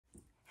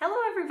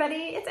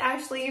everybody, it's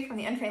Ashley from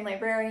the Untrained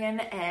Librarian,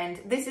 and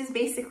this is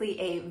basically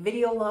a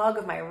video log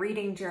of my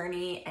reading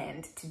journey,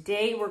 and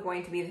today we're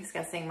going to be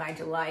discussing my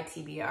July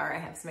TBR. I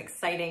have some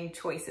exciting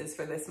choices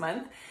for this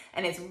month,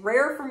 and it's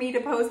rare for me to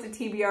post a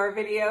TBR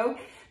video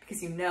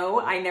because you know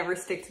I never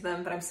stick to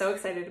them, but I'm so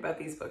excited about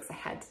these books I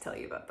had to tell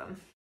you about them.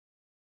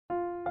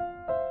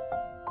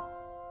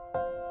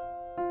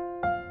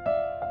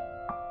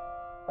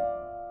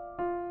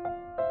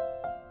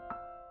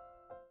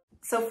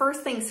 So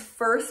first things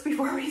first,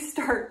 before we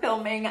start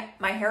filming,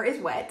 my hair is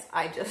wet.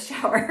 I just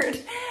showered,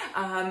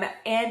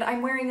 and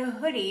I'm wearing a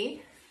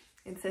hoodie.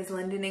 It says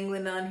London,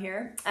 England on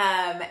here,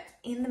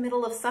 in the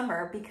middle of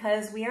summer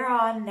because we are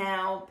on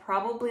now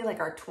probably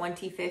like our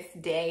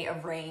 25th day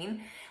of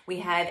rain. We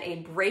had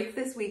a break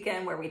this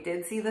weekend where we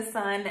did see the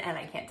sun, and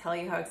I can't tell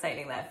you how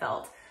exciting that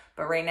felt.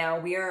 But right now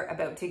we are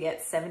about to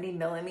get 70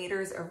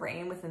 millimeters of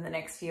rain within the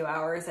next few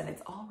hours, and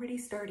it's already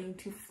starting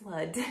to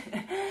flood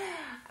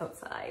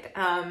outside.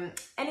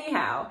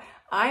 Anyhow,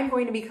 I'm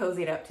going to be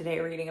cozied up today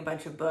reading a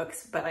bunch of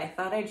books, but I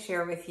thought I'd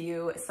share with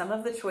you some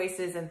of the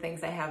choices and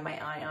things I have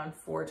my eye on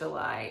for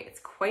July. It's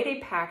quite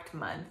a packed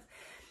month.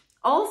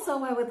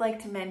 Also, I would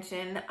like to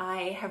mention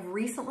I have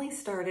recently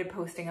started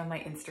posting on my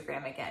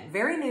Instagram again.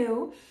 Very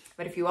new,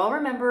 but if you all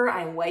remember,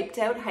 I wiped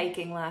out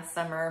hiking last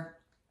summer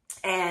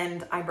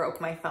and I broke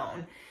my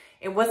phone.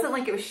 It wasn't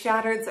like it was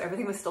shattered, so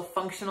everything was still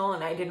functional,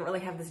 and I didn't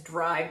really have this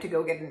drive to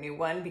go get a new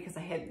one because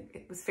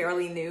it was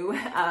fairly new.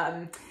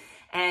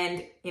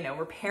 And you know,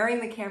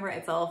 repairing the camera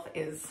itself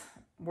is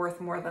worth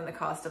more than the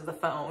cost of the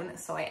phone.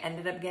 So I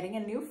ended up getting a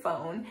new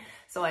phone.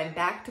 So I'm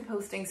back to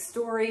posting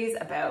stories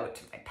about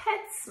my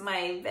pets,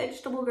 my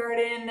vegetable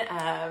garden,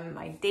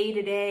 my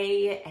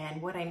day-to-day,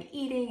 and what I'm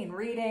eating and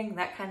reading,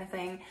 that kind of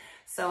thing.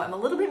 So I'm a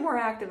little bit more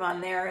active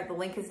on there. The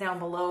link is down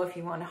below if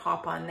you want to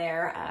hop on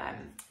there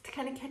to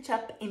kind of catch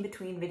up in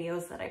between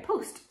videos that I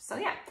post. So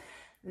yeah,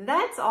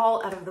 that's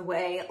all out of the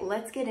way.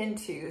 Let's get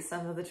into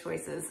some of the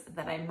choices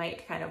that I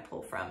might kind of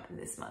pull from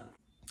this month.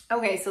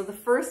 Okay, so the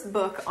first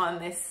book on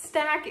this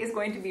stack is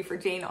going to be for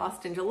Jane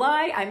Austen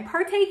July. I'm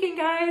partaking,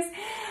 guys.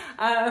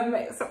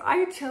 So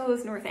I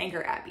chose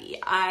Northanger Abbey.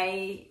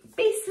 I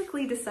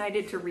basically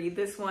decided to read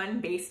this one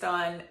based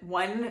on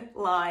one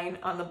line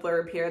on the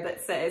blurb here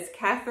that says,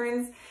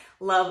 Catherine's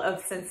love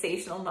of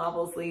sensational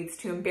novels leads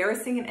to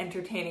embarrassing and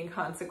entertaining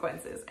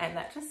consequences. And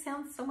that just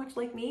sounds so much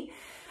like me.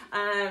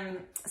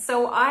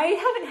 So I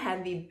haven't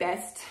had the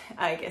best,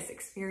 I guess,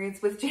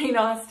 experience with Jane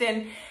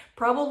Austen,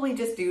 probably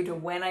just due to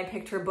when I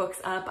picked her books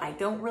up. I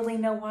don't really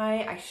know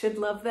why. I should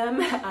love them.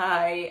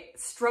 I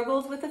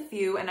struggled with a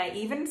few, and I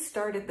even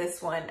started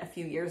this one a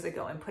few years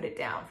ago and put it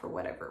down for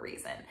whatever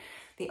reason.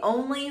 The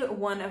only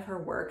one of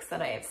her works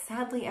that I have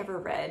sadly ever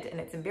read, and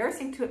it's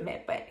embarrassing to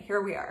admit, but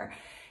here we are,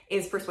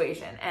 is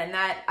Persuasion. And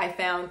that I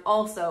found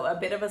also a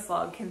bit of a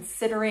slog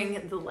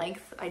considering the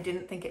length. I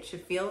didn't think it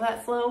should feel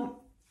that slow.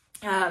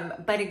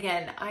 But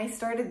again, I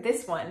started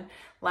this one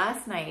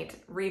last night,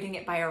 reading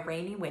it by a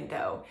rainy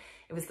window.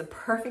 It was the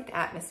perfect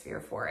atmosphere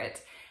for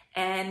it.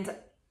 And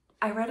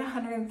I read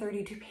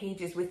 132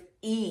 pages with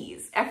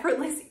ease,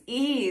 effortless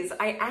ease.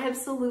 I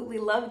absolutely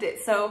loved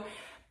it. So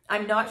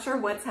I'm not sure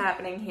what's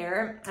happening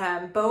here.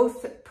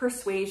 Both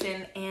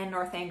Persuasion and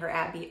Northanger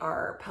Abbey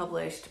are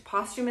published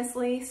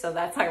posthumously, so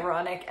that's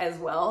ironic as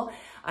well.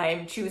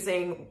 I'm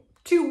choosing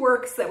two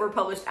works that were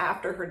published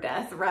after her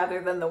death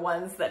rather than the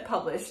ones that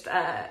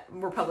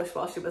were published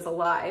while she was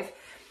alive.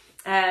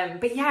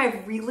 But yeah,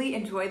 I really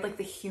enjoyed like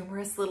the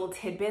humorous little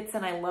tidbits,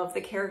 and I love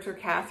the character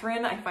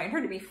Catherine. I find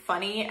her to be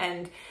funny,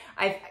 and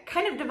I've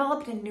kind of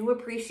developed a new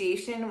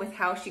appreciation with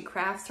how she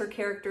crafts her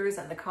characters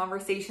and the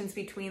conversations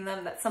between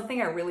them. That's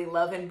something I really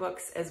love in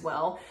books as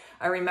well.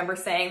 I remember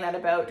saying that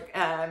about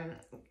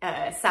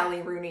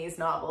Sally Rooney's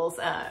novels,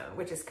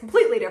 which is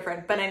completely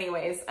different, but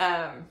anyways,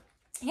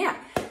 yeah,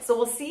 so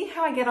we'll see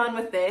how I get on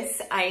with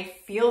this. I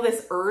feel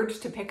this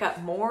urge to pick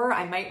up more.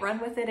 I might run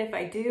with it if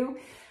I do.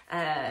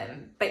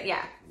 But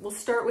yeah, we'll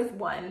start with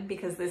one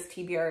because this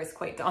TBR is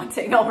quite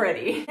daunting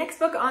already. Next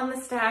book on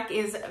the stack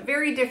is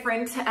very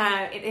different.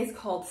 It is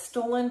called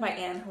Stolen by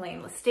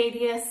Ann-Helen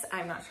Laestadius.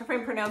 I'm not sure if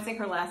I'm pronouncing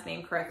her last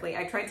name correctly.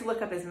 I tried to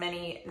look up as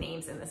many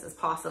names in this as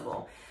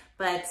possible,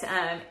 but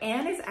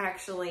Anne is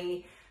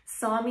actually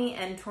Sami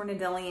and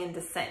Tornedalian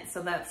descent.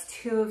 So that's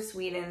two of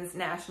Sweden's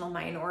national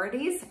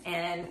minorities.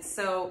 And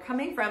so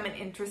coming from an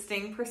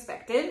interesting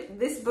perspective,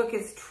 this book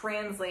is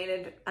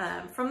translated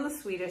from the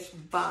Swedish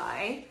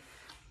by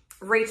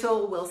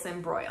Rachel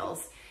Wilson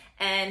Broyles.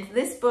 And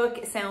this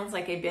book sounds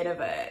like a bit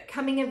of a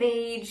coming of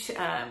age,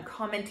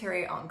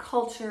 commentary on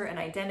culture and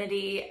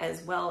identity,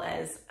 as well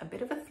as a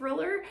bit of a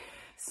thriller.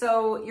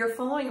 So you're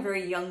following a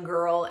very young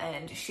girl,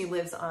 and she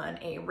lives on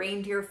a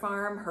reindeer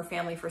farm. Her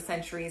family for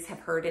centuries have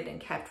herded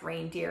and kept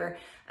reindeer.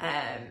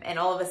 And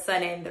all of a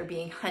sudden they're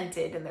being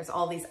hunted, and there's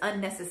all these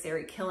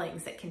unnecessary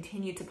killings that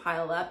continue to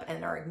pile up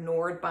and are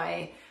ignored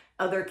by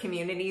other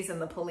communities and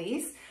the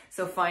police.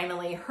 So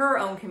finally her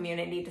own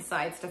community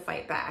decides to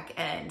fight back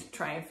and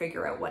try and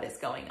figure out what is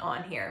going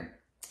on here.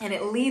 And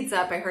it leads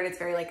up, I heard it's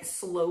very like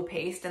slow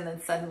paced and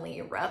then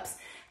suddenly erupts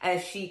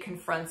as she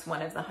confronts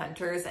one of the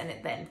hunters, and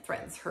it then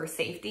threatens her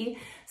safety.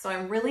 So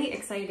I'm really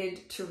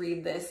excited to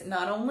read this.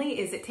 Not only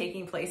is it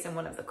taking place in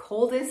one of the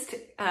coldest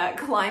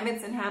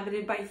climates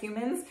inhabited by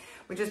humans,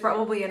 which is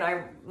probably an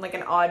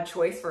odd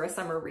choice for a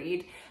summer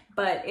read,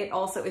 but it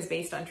also is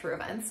based on true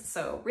events.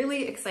 So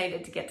really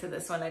excited to get to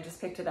this one. I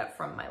just picked it up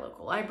from my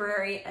local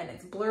library, and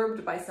it's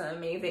blurbed by some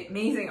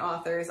amazing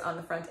authors on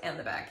the front and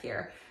the back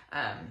here.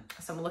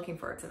 So I'm looking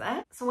forward to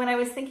that. So when I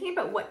was thinking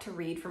about what to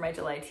read for my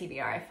July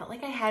TBR, I felt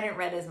like I hadn't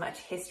read as much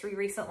history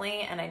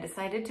recently, and I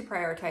decided to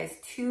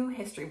prioritize 2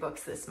 history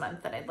books this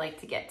month that I'd like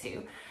to get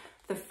to.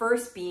 The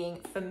first being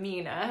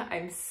Femina.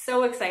 I'm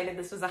so excited.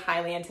 This was a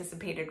highly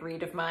anticipated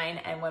read of mine,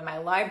 and when my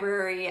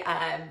library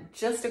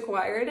just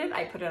acquired it,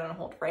 I put it on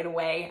hold right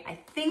away. I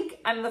think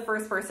I'm the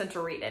first person to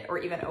read it or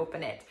even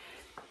open it.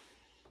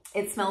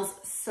 It smells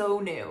so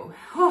new.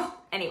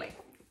 Anyway.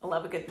 I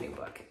love a good new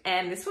book.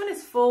 And this one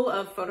is full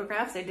of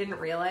photographs. I didn't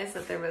realize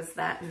that there was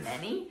that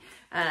many.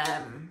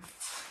 Let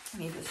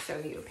me just show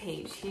you a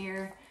page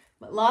here.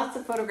 But lots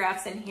of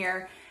photographs in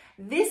here.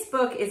 This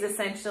book is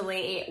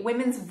essentially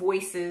women's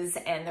voices,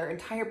 and their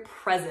entire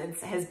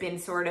presence has been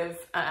sort of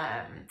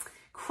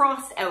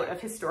crossed out of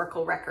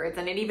historical records.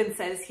 And it even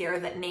says here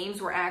that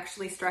names were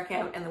actually struck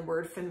out and the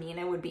word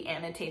Femina would be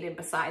annotated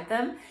beside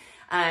them.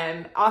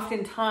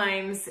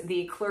 Oftentimes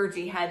the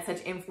clergy had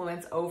such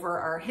influence over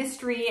our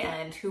history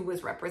and who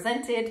was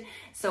represented,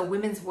 so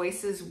women's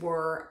voices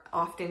were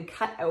often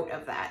cut out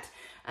of that.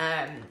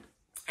 And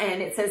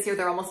it says here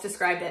they're almost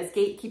described as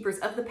gatekeepers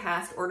of the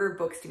past, ordered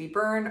books to be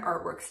burned,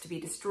 artworks to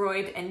be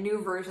destroyed, and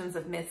new versions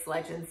of myths,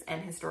 legends,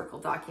 and historical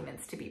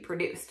documents to be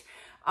produced.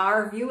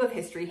 Our view of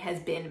history has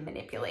been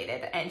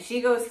manipulated, and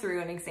she goes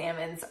through and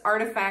examines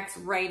artifacts,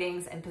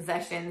 writings, and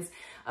possessions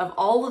of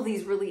all of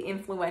these really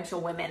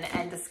influential women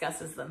and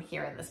discusses them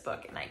here in this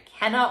book. And I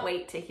cannot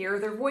wait to hear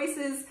their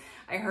voices.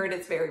 I heard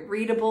it's very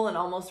readable and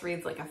almost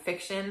reads like a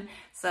fiction.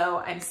 So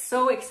I'm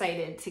so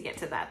excited to get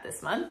to that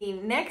this month. The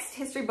next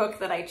history book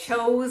that I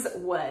chose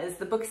was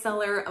The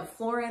Bookseller of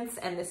Florence,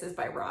 and this is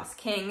by Ross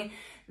King.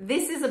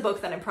 This is a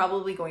book that I'm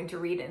probably going to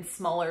read in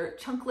smaller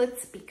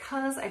chunklets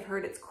because I've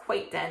heard it's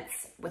quite dense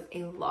with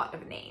a lot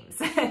of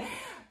names.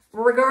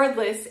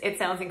 Regardless, it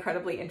sounds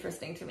incredibly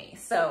interesting to me.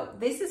 So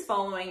this is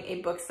following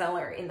a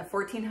bookseller in the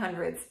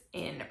 1400s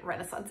in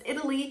Renaissance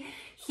Italy.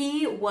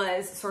 He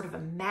was sort of a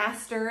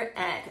master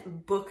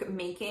at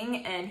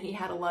bookmaking, and he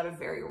had a lot of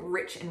very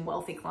rich and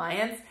wealthy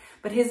clients,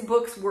 but his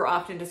books were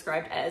often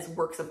described as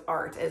works of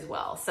art as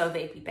well. So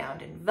they'd be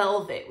bound in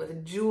velvet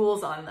with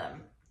jewels on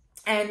them.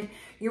 And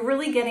you're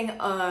really getting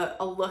a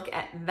look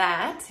at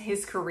that,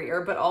 his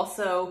career, but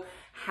also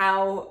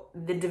how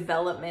the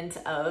development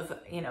of,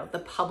 the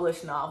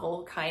published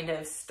novel kind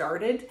of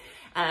started.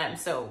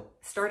 So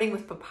starting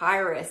with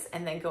papyrus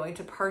and then going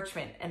to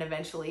parchment and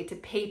eventually to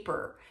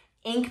paper,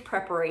 ink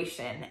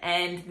preparation,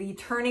 and the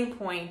turning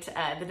point,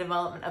 the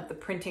development of the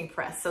printing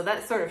press. So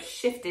that sort of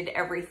shifted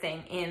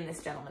everything in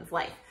this gentleman's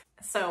life.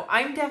 So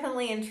I'm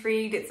definitely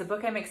intrigued. It's a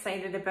book I'm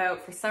excited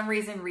about. For some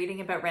reason,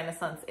 reading about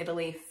Renaissance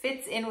Italy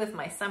fits in with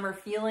my summer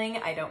feeling.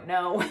 I don't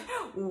know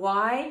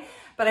why,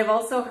 but I've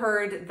also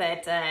heard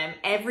that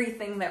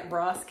everything that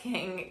Ross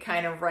King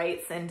kind of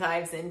writes and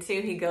dives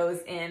into, he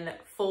goes in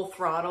full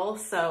throttle.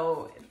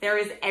 So there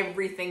is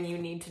everything you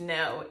need to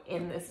know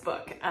in this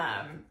book.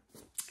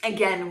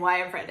 Again,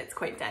 why I've read it's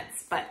quite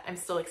dense, but I'm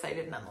still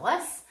excited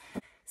nonetheless.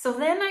 So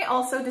then I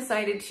also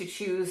decided to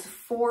choose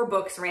 4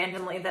 books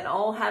randomly that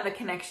all have a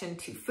connection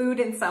to food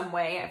in some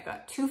way. I've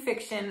got 2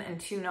 fiction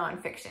and 2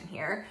 nonfiction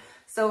here.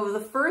 So the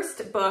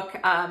first book,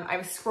 I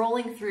was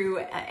scrolling through,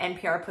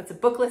 NPR puts a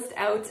book list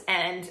out,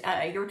 and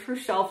Your True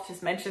Shelf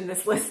just mentioned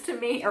this list to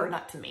me, or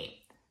not to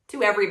me,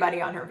 to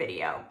everybody on her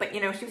video. But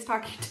she was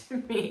talking to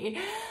me.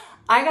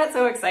 I got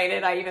so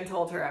excited, I even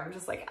told her, I'm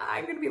just like,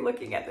 I'm gonna be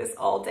looking at this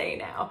all day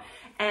now.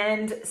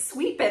 And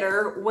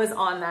Sweetbitter was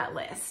on that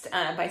list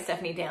by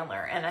Stephanie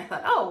Danler. And I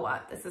thought, oh,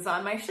 what? This is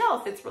on my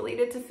shelf. It's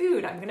related to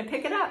food. I'm gonna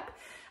pick it up.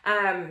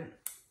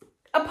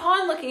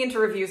 Upon looking into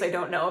reviews, I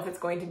don't know if it's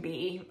going to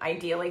be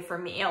ideally for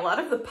me. A lot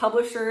of the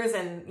publishers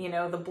and,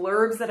 the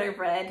blurbs that I've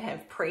read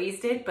have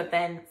praised it, but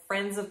then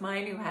friends of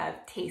mine who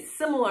have tastes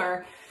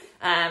similar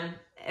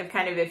have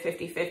kind of been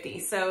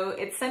 50-50. So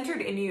it's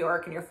centered in New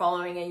York, and you're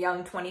following a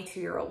young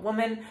 22-year-old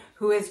woman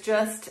who has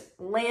just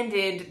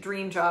landed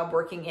dream job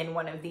working in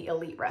one of the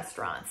elite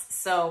restaurants.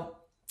 So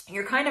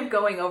you're kind of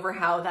going over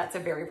how that's a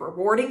very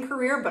rewarding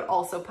career, but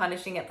also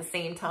punishing at the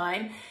same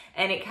time.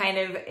 And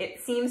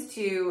it seems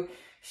to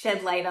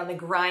shed light on the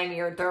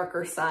grimier,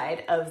 darker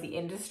side of the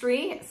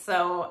industry.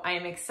 So I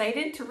am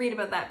excited to read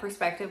about that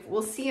perspective.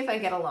 We'll see if I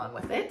get along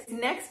with it. The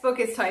next book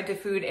is tied to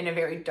food in a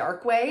very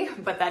dark way,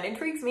 but that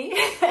intrigues me.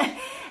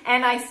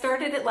 And I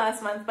started it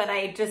last month, but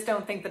I just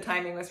don't think the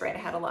timing was right. I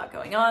had a lot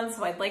going on,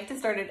 so I'd like to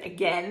start it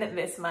again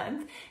this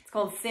month. It's It's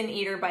called Sin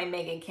Eater by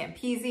Megan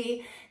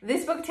Campisi.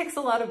 This book ticks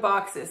a lot of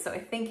boxes, so I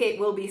think it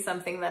will be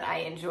something that I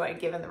enjoy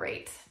given the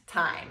right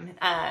time.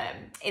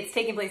 It's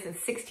taking place in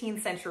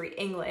 16th century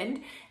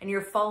England, and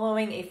you're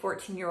following a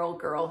 14-year-old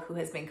girl who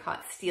has been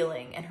caught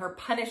stealing, and her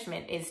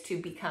punishment is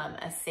to become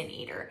a sin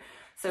eater.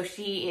 So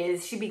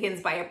she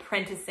begins by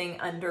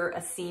apprenticing under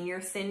a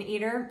senior sin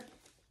eater.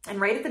 And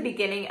right at the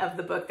beginning of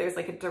the book, there's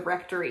like a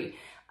directory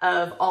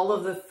of all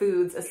of the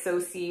foods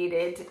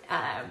associated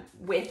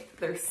with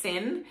their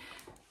sin.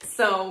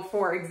 So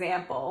for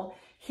example,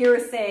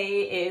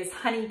 hearsay is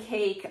honey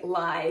cake,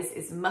 lies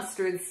is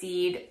mustard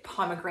seed,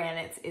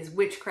 pomegranates is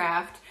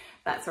witchcraft,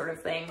 that sort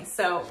of thing.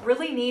 So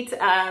really neat.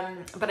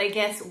 But I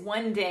guess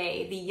one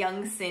day the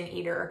young sin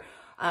eater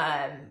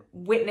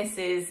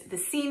witnesses the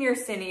senior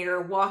sin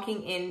eater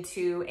walking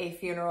into a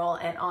funeral,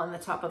 and on the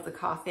top of the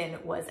coffin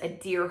was a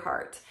deer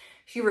heart.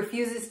 She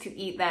refuses to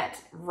eat that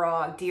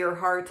raw deer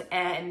heart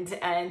and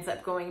ends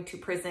up going to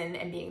prison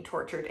and being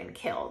tortured and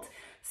killed.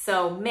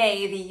 So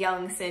May, the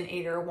young sin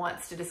eater,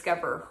 wants to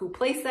discover who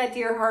placed that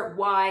deer heart,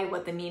 why,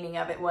 what the meaning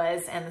of it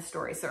was, and the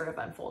story sort of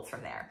unfolds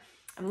from there.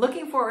 I'm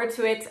looking forward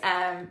to it.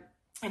 I'm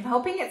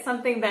hoping it's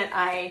something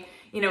that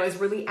is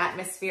really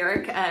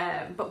atmospheric,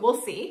 but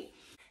we'll see.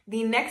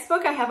 The next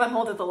book I have on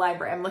hold at the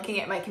library, I'm looking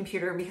at my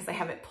computer because I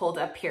have it pulled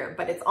up here,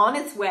 but it's on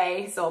its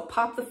way, so I'll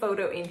pop the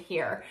photo in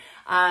here.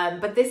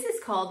 But this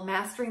is called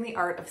Mastering the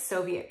Art of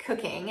Soviet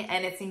Cooking,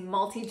 and it's a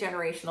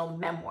multi-generational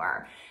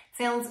memoir. It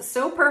sounds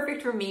so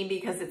perfect for me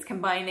because it's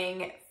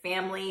combining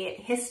family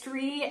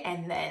history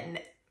and then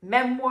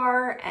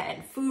memoir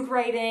and food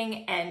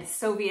writing and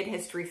Soviet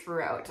history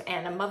throughout.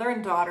 And a mother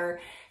and daughter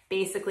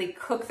basically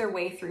cook their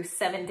way through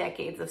 7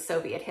 decades of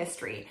Soviet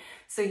history.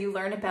 So you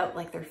learn about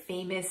like their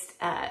famous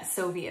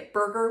Soviet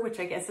burger, which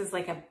I guess is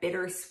like a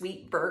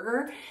bittersweet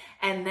burger.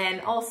 And then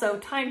also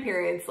time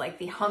periods like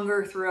the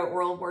hunger throughout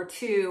World War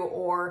II,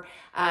 or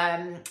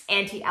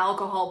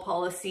anti-alcohol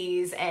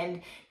policies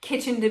and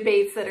kitchen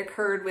debates that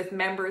occurred with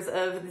members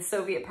of the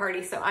Soviet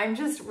Party. So I'm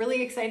just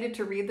really excited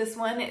to read this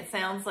one. It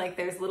sounds like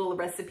there's little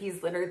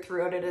recipes littered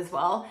throughout it as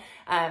well.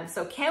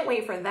 So can't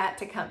wait for that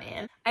to come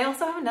in. I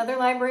also have another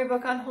library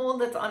book on hold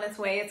that's on its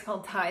way. It's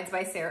called Tides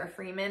by Sara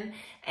Freeman.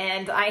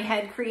 And I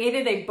had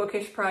created a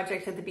bookish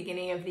project at the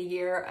beginning of the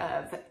year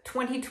of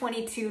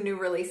 2022 new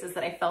releases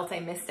that I felt I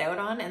missed out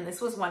on, and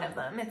this was one of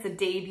them. It's a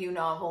debut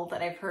novel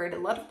that I've heard a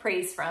lot of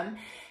praise from,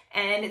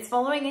 and it's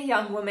following a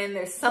young woman.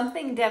 There's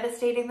something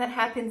devastating that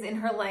happens in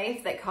her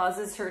life that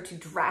causes her to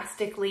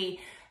drastically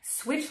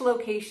switch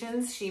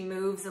locations. She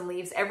moves and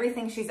leaves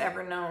everything she's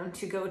ever known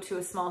to go to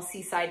a small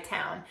seaside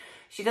town.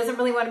 She doesn't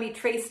really want to be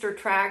traced or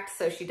tracked,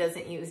 so she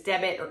doesn't use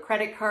debit or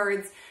credit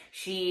cards.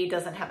 She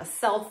doesn't have a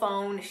cell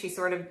phone. She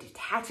sort of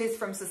detaches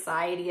from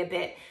society a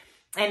bit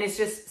and is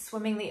just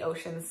swimming the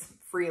oceans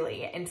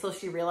freely until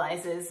she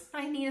realizes,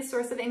 I need a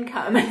source of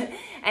income.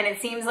 And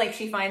it seems like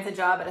she finds a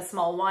job at a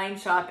small wine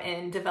shop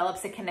and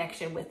develops a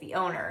connection with the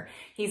owner.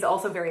 He's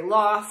also very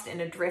lost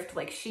and adrift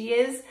like she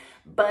is,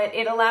 but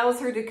it allows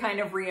her to kind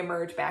of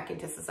reemerge back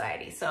into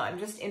society. So I'm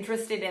just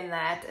interested in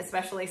that,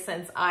 especially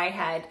since I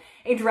had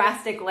a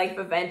drastic life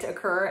event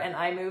occur and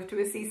I moved to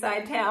a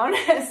seaside town.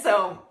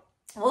 So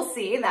we'll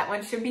see. That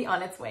one should be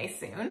on its way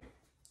soon.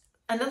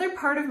 Another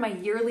part of my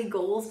yearly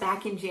goals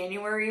back in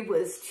January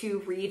was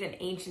to read an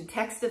ancient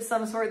text of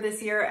some sort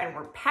this year, and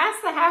we're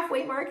past the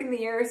halfway mark in the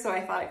year, so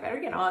I thought I better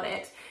get on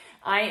it.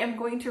 I am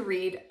going to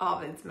read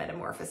Ovid's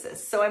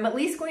Metamorphosis. So I'm at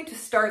least going to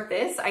start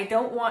this. I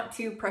don't want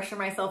to pressure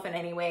myself in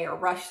any way or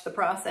rush the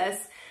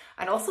process.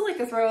 I'd also like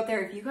to throw out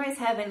there, if you guys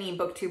have any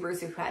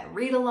booktubers who've had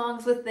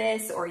read-alongs with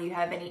this, or you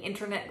have any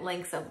internet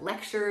links of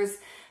lectures,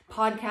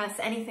 podcasts,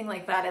 anything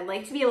like that, I'd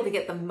like to be able to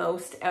get the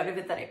most out of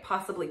it that I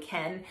possibly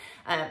can,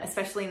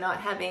 especially not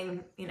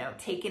having,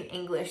 taken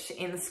English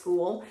in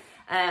school.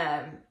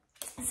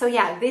 So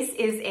yeah, this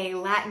is a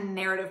Latin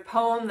narrative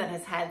poem that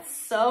has had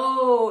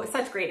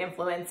such great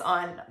influence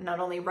on not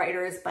only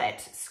writers,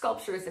 but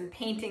sculptures and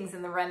paintings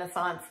in the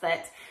Renaissance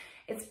that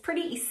it's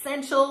pretty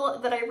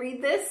essential that I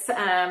read this, but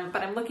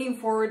I'm looking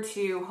forward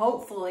to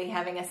hopefully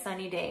having a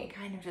sunny day and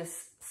kind of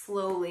just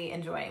slowly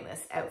enjoying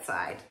this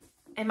outside.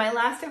 And my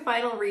last and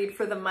final read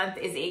for the month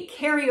is a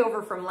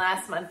carryover from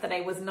last month that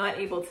I was not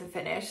able to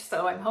finish.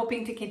 So I'm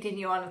hoping to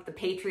continue on with The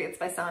Pariots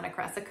by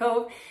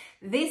Krasikov.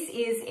 This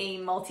is a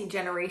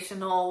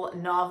multi-generational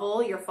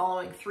novel. You're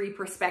following 3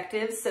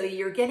 perspectives. So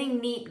you're getting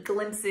neat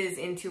glimpses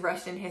into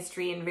Russian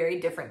history in very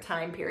different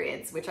time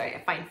periods, which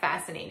I find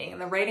fascinating. And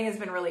the writing has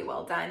been really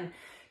well done.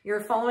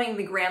 You're following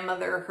the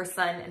grandmother, her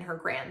son, and her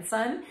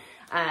grandson.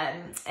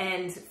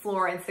 And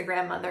Florence, the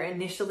grandmother,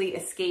 initially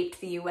escaped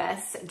the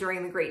US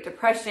during the Great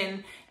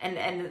Depression and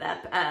ended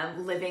up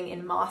living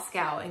in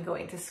Moscow and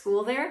going to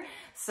school there.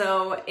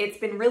 So it's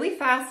been really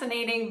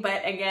fascinating,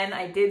 but again,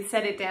 I did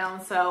set it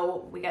down,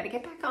 so we got to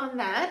get back on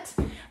that.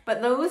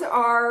 But those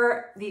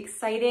are the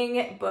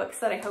exciting books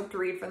that I hope to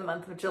read for the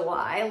month of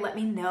July. Let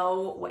me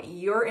know what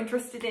you're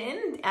interested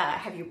in.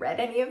 Have you read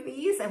any of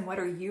these, and what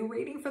are you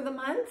reading for the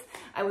month?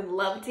 I would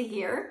love to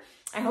hear.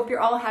 I hope you're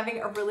all having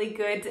a really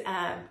good,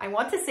 I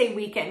want to say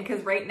weekend,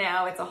 because right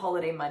now it's a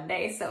holiday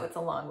Monday, so it's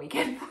a long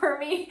weekend for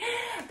me.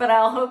 But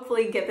I'll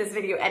hopefully get this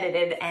video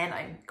edited, and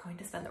I'm going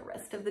to spend the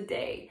rest of the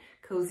day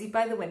cozy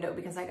by the window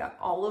because I got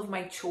all of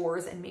my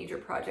chores and major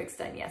projects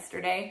done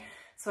yesterday.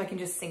 So I can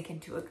just sink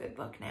into a good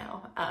book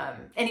now.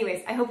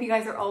 Anyways, I hope you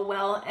guys are all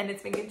well, and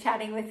it's been good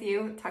chatting with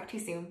you. Talk to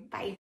you soon.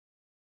 Bye.